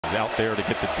is out there to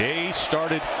get the day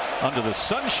started under the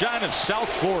sunshine of South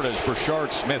Florida as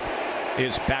Brashard Smith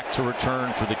is back to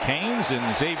return for the Canes,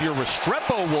 and Xavier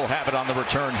Restrepo will have it on the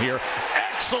return here.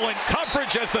 Excellent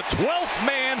coverage as the 12th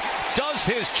man does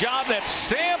his job. That's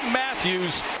Sam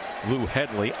Matthews. Lou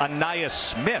Headley. Anaya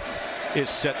Smith is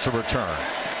set to return.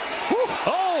 Woo.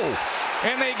 Oh,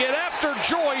 and they get after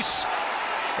Joyce,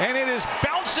 and it is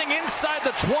bouncing inside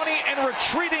the 20 and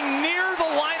retreating near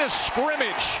the line of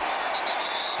scrimmage.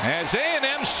 As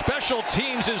A&M special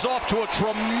teams is off to a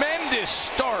tremendous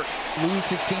start. Lose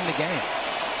his team the game.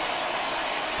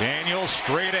 Daniels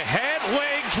straight ahead,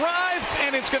 leg drive,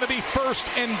 and it's going to be first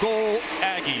and goal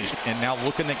Aggies. And now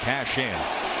looking to cash in.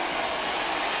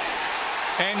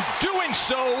 And doing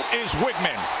so is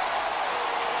Wigman.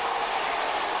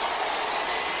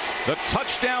 The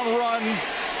touchdown run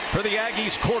for the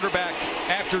Aggies quarterback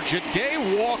after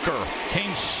Ja'Day Walker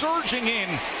came surging in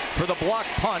for the block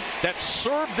punt that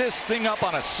served this thing up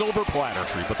on a silver platter.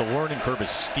 But the learning curve is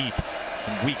steep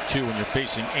in week 2 when you're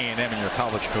facing A&M in your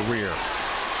college career.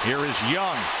 Here is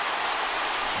Young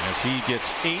as he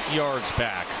gets 8 yards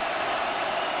back.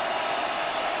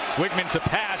 Wigman to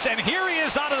pass, and here he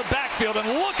is out of the backfield, and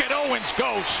look at Owens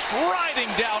go striding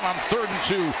down on 3rd and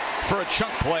 2 for a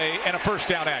chunk play and a first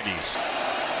down Aggies.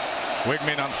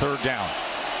 Wigman on 3rd down.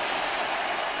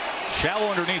 Shallow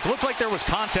underneath. Looked like there was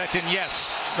contact, and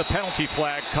yes, the penalty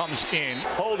flag comes in.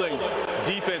 Holding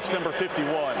defense number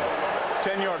 51.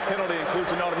 10-yard penalty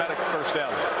includes an automatic first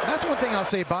down. That's one thing I'll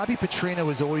say. Bobby Petrino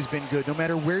has always been good, no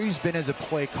matter where he's been as a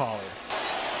play caller.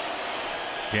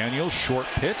 Daniels, short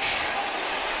pitch.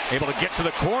 Able to get to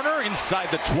the corner inside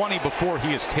the 20 before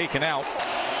he is taken out.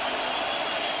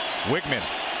 Wigman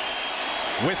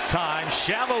with time,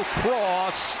 shallow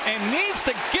cross, and needs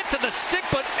to get to the stick,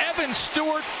 but Evan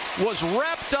Stewart was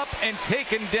wrapped up and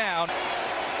taken down.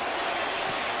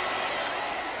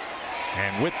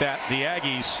 And with that, the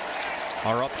Aggies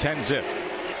are up 10-zip.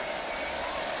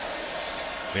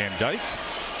 Van Dyke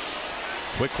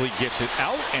quickly gets it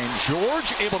out, and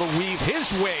George able to weave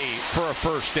his way for a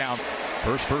first down.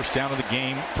 First down of the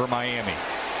game for Miami.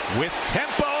 With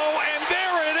tempo, and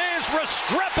there it is,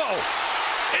 Restrepo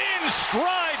in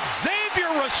stride. Xavier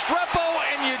Restrepo,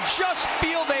 and you just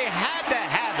feel they had to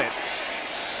have it.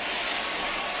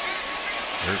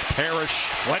 There's Parrish,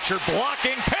 Fletcher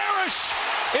blocking, Parrish!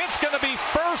 It's going to be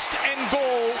first and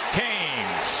goal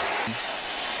Canes.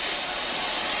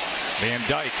 Van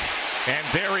Dyke, and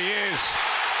there he is,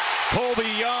 Colby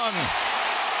Young.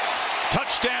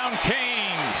 Touchdown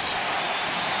Canes.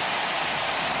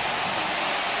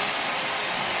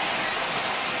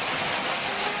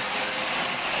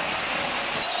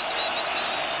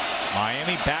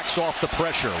 Miami backs off the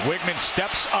pressure. Wigman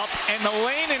steps up, and the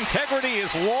lane integrity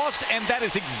is lost, and that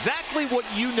is exactly what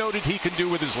you noted he can do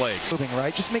with his legs. Moving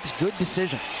right, just makes good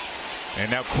decisions.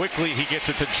 And now quickly he gets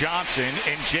it to Johnson,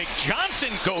 and Jake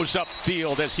Johnson goes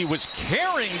upfield as he was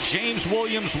carrying James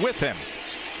Williams with him.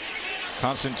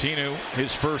 Constantino,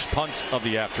 his first punt of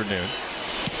the afternoon.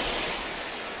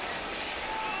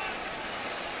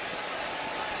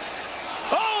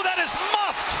 Oh, that is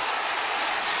muffed!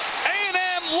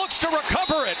 A&M looks to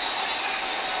recover it.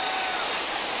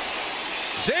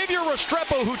 Xavier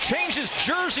Restrepo, who changes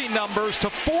jersey numbers to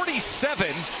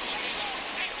 47.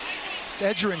 It's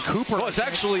Edgerrin Cooper. Was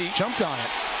actually jumped on it.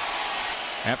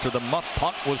 After the muff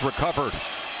punt was recovered.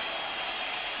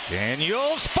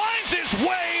 Daniels finds his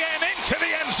way and into the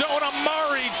end zone.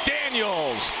 Amari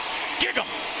Daniels. Gig 'em.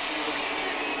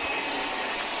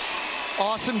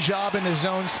 Awesome job in the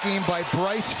zone scheme by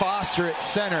Bryce Foster at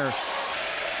center.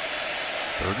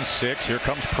 3rd and 6. Here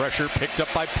comes pressure picked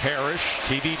up by Parrish.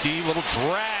 TBD, little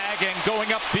drag, and going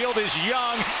upfield is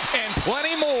Young, and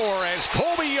plenty more as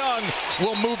Colby Young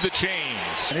will move the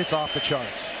chains. And it's off the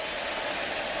charts.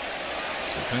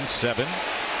 2nd and 7.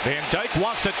 Van Dyke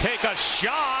wants to take a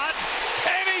shot,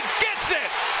 and he gets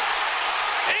it!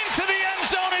 Into the end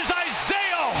zone is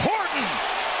Isaiah Horton!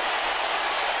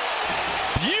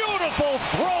 Beautiful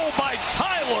throw by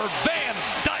Tyler Van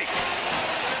Dyke!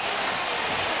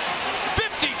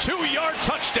 52-yard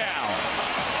touchdown!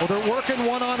 Well, they're working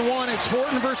one-on-one. It's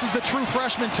Horton versus the true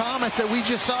freshman Thomas that we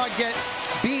just saw get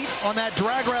beat on that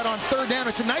drag route on 3rd down.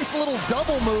 It's a nice little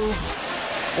double move.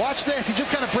 Watch this. He just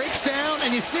kind of breaks down,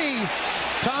 and you see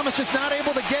Thomas just not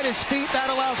able to get his feet. That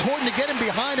allows Horton to get him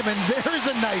behind him, and there's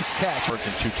a nice catch.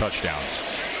 And 2 touchdowns.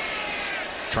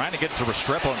 Trying to get to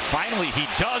Restrepo, and finally he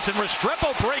does, and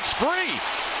Restrepo breaks free.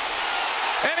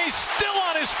 And he's still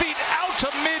on his feet out to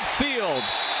midfield.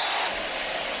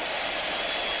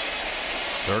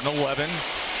 3rd and 11.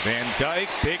 Van Dyke,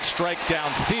 big strike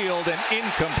downfield and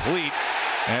incomplete.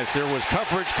 as there was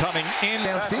coverage coming in.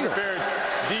 Pass interference,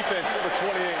 defense number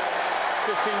 28.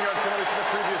 15-yard penalty for the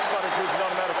previous spot includes an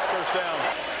automatic first down.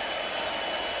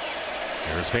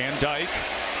 There's Van Dyke.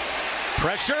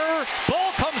 Pressure.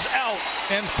 Ball comes out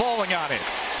and falling on it.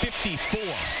 54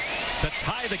 to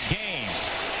tie the game.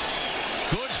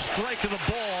 Good strike of the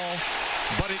ball,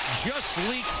 but it just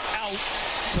leaks out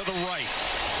to the right.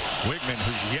 Wigman,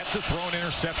 who's yet to throw an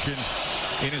interception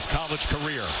in his college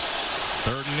career.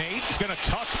 3rd and 8. He's going to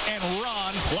tuck and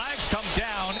run. Flags come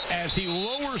down as he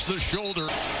lowers the shoulder.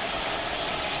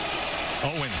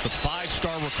 Owens, the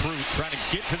 5-star recruit, trying to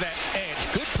get to that edge.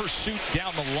 Good pursuit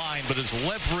down the line, but his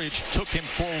leverage took him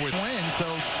forward. So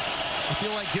I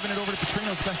feel like giving it over to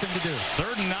Petrino is the best thing to do.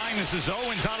 3rd and 9. This is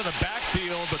Owens out of the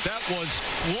backfield, but that was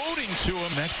floating to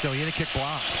him. Mexico, he had a kick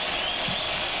block.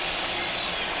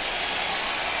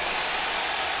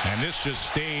 And this just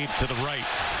stayed to the right.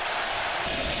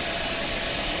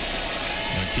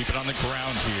 Going to keep it on the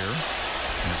ground here.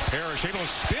 As Parrish able to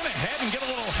spin ahead and get a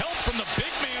little help from the big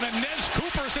man, and Nez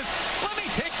Cooper says, "Let me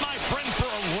take my friend for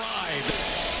a ride."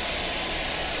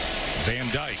 Van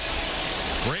Dyke,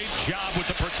 great job with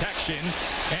the protection,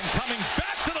 and coming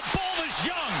back to the ball is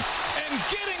Young, and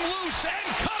getting loose and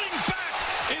cutting back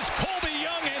is Colby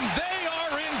Young, and they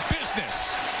are in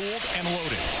business. Pulled and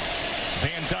loaded.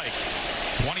 Van Dyke,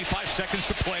 25 seconds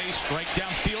to play, strike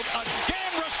downfield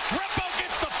again. Restrepo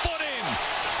gets the foot in.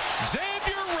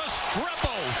 Xavier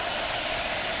Restrepo.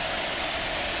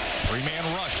 3-man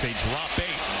rush. They drop 8.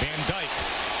 Van Dyke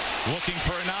looking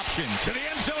for an option. To the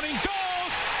end zone he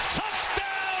goes.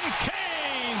 Touchdown,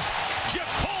 Canes.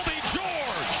 Jacoby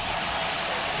George.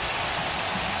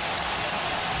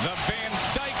 The Van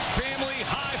Dyke family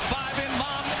high-fiving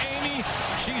Mom Amy.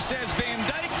 She says Van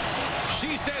Dyke.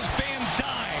 She says Van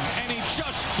Dyne. And he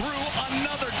just threw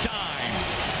another dime.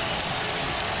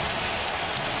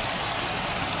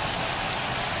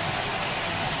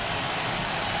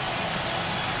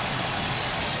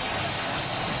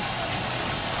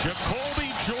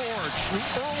 Jacoby George, who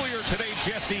earlier today,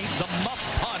 Jesse, the muff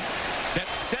punt that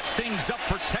set things up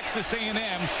for Texas A&M,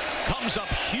 comes up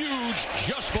huge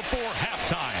just before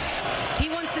halftime. He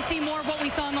wants to see more of what we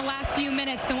saw in the last few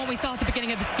minutes than what we saw at the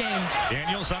beginning of this game.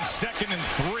 Daniels on 2nd and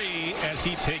 3 as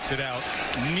he takes it out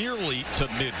nearly to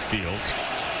midfield.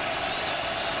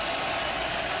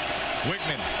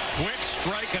 Wigman, quick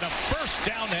strike and a first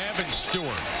down to Evan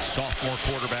Stewart, sophomore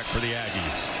quarterback for the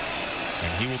Aggies.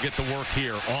 And he will get the work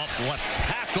here. Off left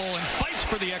tackle and fights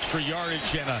for the extra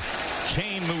yardage and a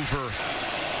chain mover.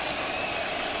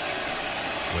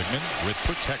 Wigman with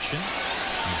protection.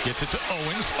 He gets it to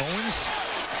Owens. Owens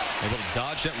able to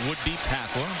dodge that would-be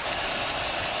tackler.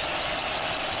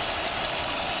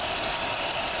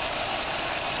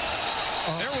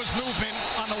 There was movement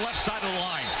on the left side of the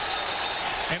line.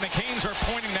 And the Canes are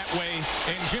pointing that way,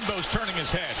 and Jimbo's turning his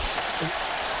head.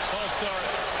 Ball start.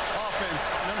 Offense,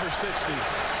 number 60.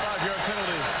 5-yard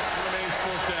penalty. Remains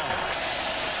 4th down.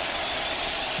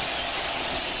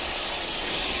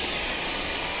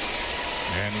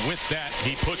 And with that,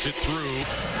 he puts it through.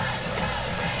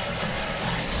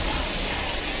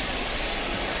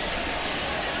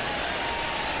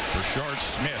 Brashard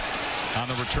Smith on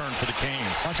the return for the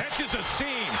Canes. Catches a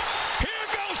seam. Here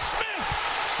goes Smith.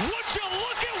 Would you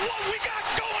look at what we got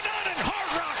going on in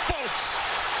Hard Rock, folks?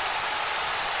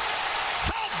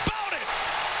 How about it?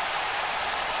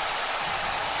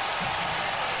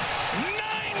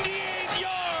 98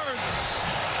 yards.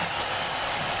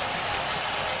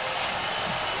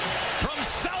 From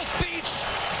South Beach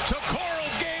to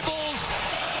Coral Gables.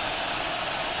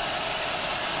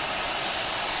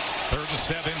 3rd and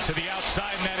 7 to the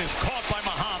outside, and that is caught by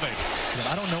Muhammad.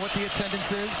 I don't know what the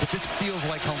attendance is, but this feels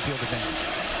like home field advantage.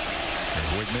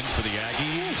 Wigman for the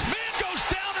Aggies. Man goes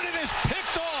down and it is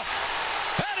picked off.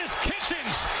 That is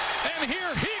Kitchens. And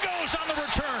here he goes on the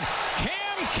return.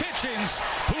 Cam Kitchens,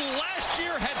 who last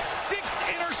year had 6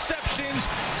 interceptions,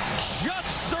 just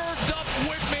served up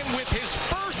Wigman with his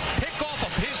first pickoff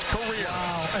of his career.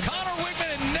 Wow. Connor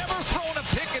Wigman had never thrown a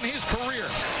pick in his career.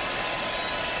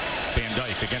 Van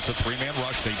Dyke against a 3-man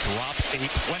rush. They drop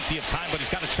 8, plenty of time, but he's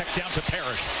got to check down to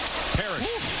Parrish. Parrish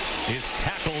is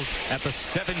tackled at the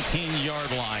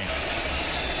 17-yard line.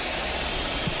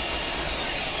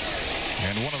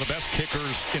 And one of the best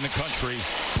kickers in the country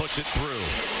puts it through.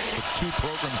 With 2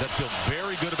 programs that feel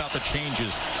very good about the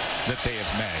changes that they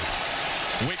have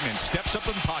made. Wigman steps up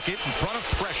in the pocket in front of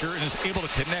pressure and is able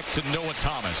to connect to Noah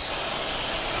Thomas.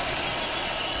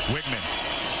 Wigman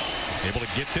able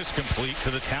to get this complete to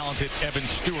the talented Evan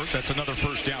Stewart. That's another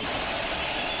first down.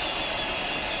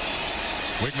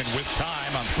 Wigman with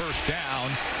time on first down,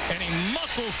 and he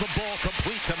muscles the ball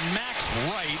complete to Max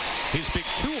Wright, his big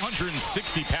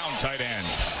 260-pound tight end.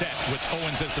 Set with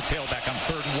Owens as the tailback on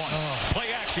 3rd and 1. Play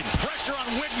action, pressure on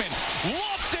Wigman,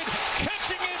 lofts it,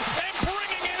 catching it, and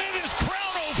bringing it in his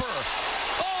crown over.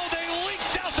 Oh, they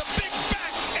leaked out the big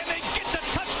back, and they get the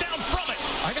touchdown from it.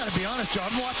 I got to be honest, Joe,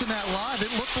 I'm watching that live. It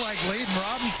looked like Layden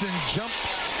Robinson jumped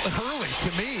early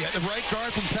to me at the right guard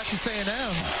from Texas A&M.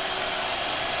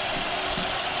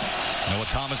 Noah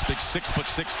Thomas, big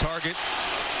 6'6" target.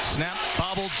 Snap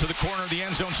bobbled to the corner of the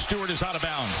end zone. Stewart is out of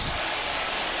bounds.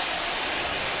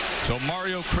 So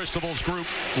Mario Cristobal's group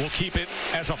will keep it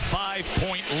as a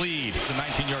 5-point lead. The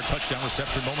 19-yard touchdown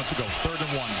reception moments ago. 3rd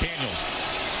and 1. Daniels.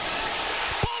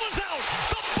 Ball is out.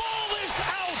 The ball is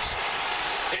out.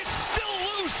 It's still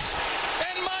loose.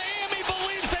 And Miami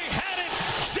believes they had it.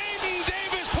 Jaden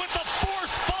Davis with the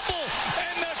forced fumble.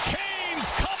 And the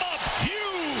Canes come up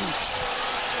huge.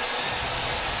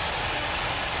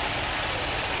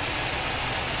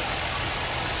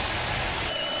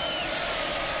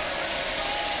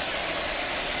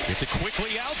 Gets it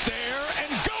quickly out there,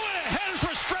 and going ahead is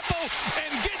Restrepo,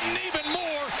 and getting even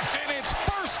more, and it's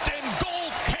 1st and goal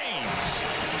Canes.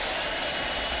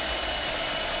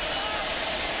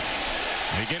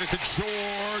 They get it to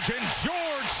George, and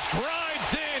George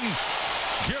strides in.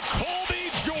 Jacoby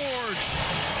George.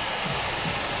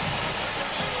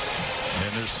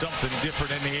 And there's something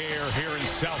different in the air here in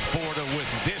South Florida with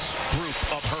this group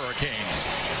of Hurricanes.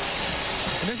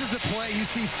 And this is a play you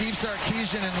see Steve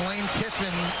Sarkisian and Lane Kiffin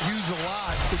use a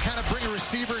lot. They kind of bring a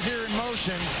receiver here in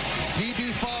motion. DB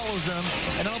follows him,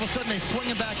 and all of a sudden they swing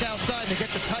him back outside, and they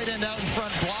get the tight end out in front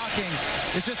blocking.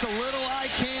 It's just a little eye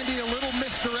candy, a little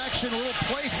misdirection, a little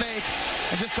play fake,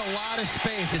 and just a lot of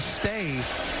space to stay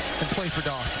and play for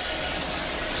Dawson.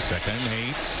 2nd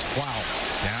and 8. Wow.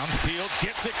 Downfield,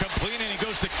 gets it complete, and he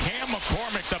goes to Cam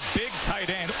McCormick, the big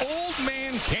tight end. Old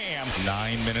man Cam.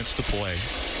 9 minutes to play.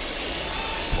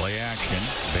 Play action.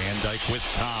 Van Dyke with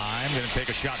time. Going to take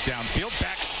a shot downfield.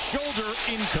 Back shoulder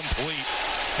incomplete.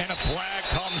 And a flag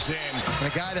comes in. And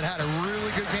a guy that had a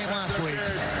really good game last week.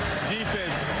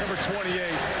 Defense, number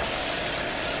 28.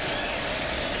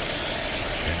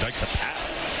 Van Dyke to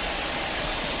pass.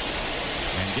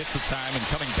 And gets the time, and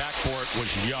coming back for it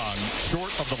was Young.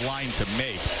 Short of the line to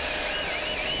make.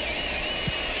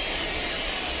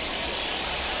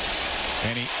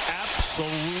 And he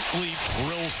absolutely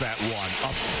drills that one.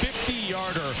 A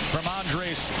 50-yarder from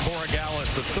Andres Borregales,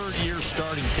 the 3rd-year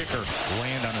starting kicker.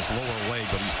 Land on his lower leg,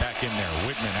 but he's back in there.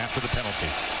 Wigman after the penalty.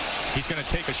 He's going to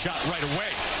take a shot right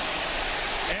away.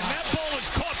 And that ball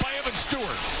is caught by Evan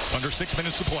Stewart. Under 6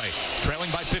 minutes to play. Trailing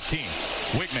by 15.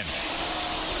 Wigman.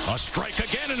 A strike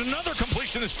again, and another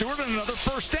completion to Stewart, and another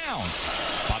 1st down.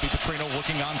 Bobby Petrino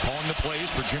looking on, calling the plays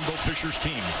for Jimbo Fisher's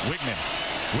team. Wigman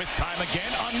with time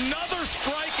again. Another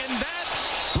strike, and that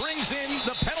brings in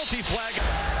the penalty flag.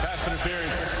 Pass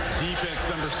interference. Defense,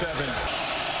 number 7.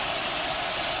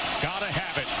 Gotta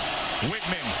have it.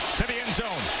 Wigman to the end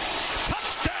zone.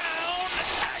 Touchdown,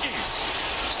 Aggies.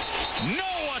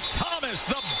 Noah Thomas,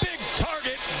 the big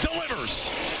target,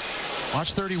 delivers.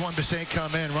 Watch 31 Bissett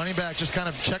come in. Running back just kind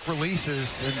of check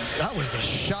releases, and that was a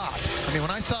shot. I mean,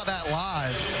 when I saw that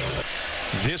live.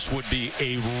 This would be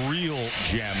a real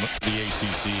gem for the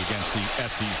ACC against the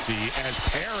SEC, as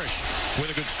Parrish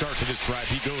with a good start to this drive.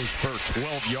 He goes for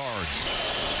 12 yards.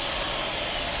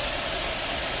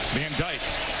 Van Dyke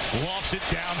lofts it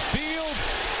downfield,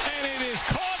 and it is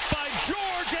caught by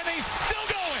George, and he's still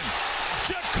going.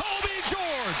 Jacoby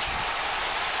George,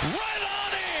 right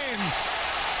on in.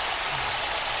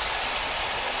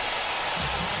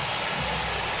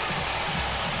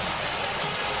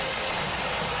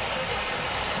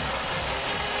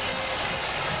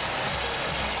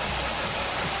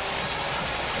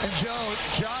 And Joe,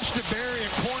 Josh DeBerry, a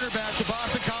cornerback, the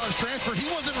Boston College transfer, he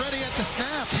wasn't ready at the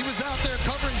snap. He was out there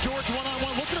covering George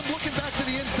one-on-one. Look at him looking back to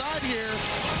the inside here.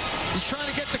 He's trying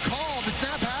to get the call. The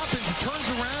snap happens. He turns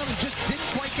around and just didn't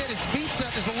quite get his feet set.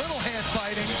 There's a little hand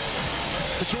fighting.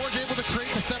 But George able to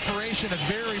create the separation. A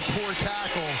very poor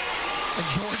tackle. And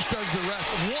George does the rest.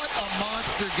 What a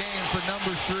monster game for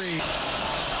number 3.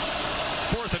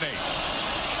 4th and 8.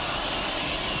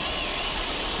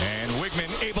 And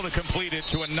Wigman able to complete it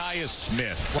to Anais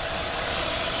Smith.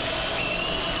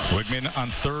 Wigman on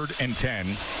 3rd and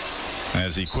 10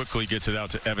 as he quickly gets it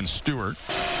out to Evan Stewart.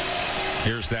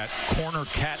 Here's that corner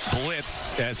cat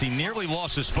blitz as he nearly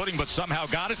lost his footing, but somehow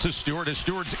got it to Stewart as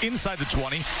Stewart's inside the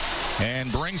 20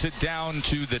 and brings it down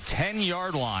to the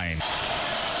 10-yard line.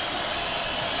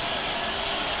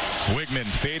 Wigman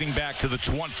fading back to the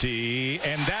 20,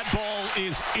 and that ball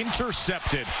is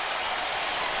intercepted.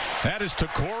 That is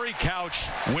Corey Couch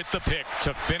with the pick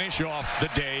to finish off the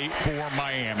day for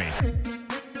Miami.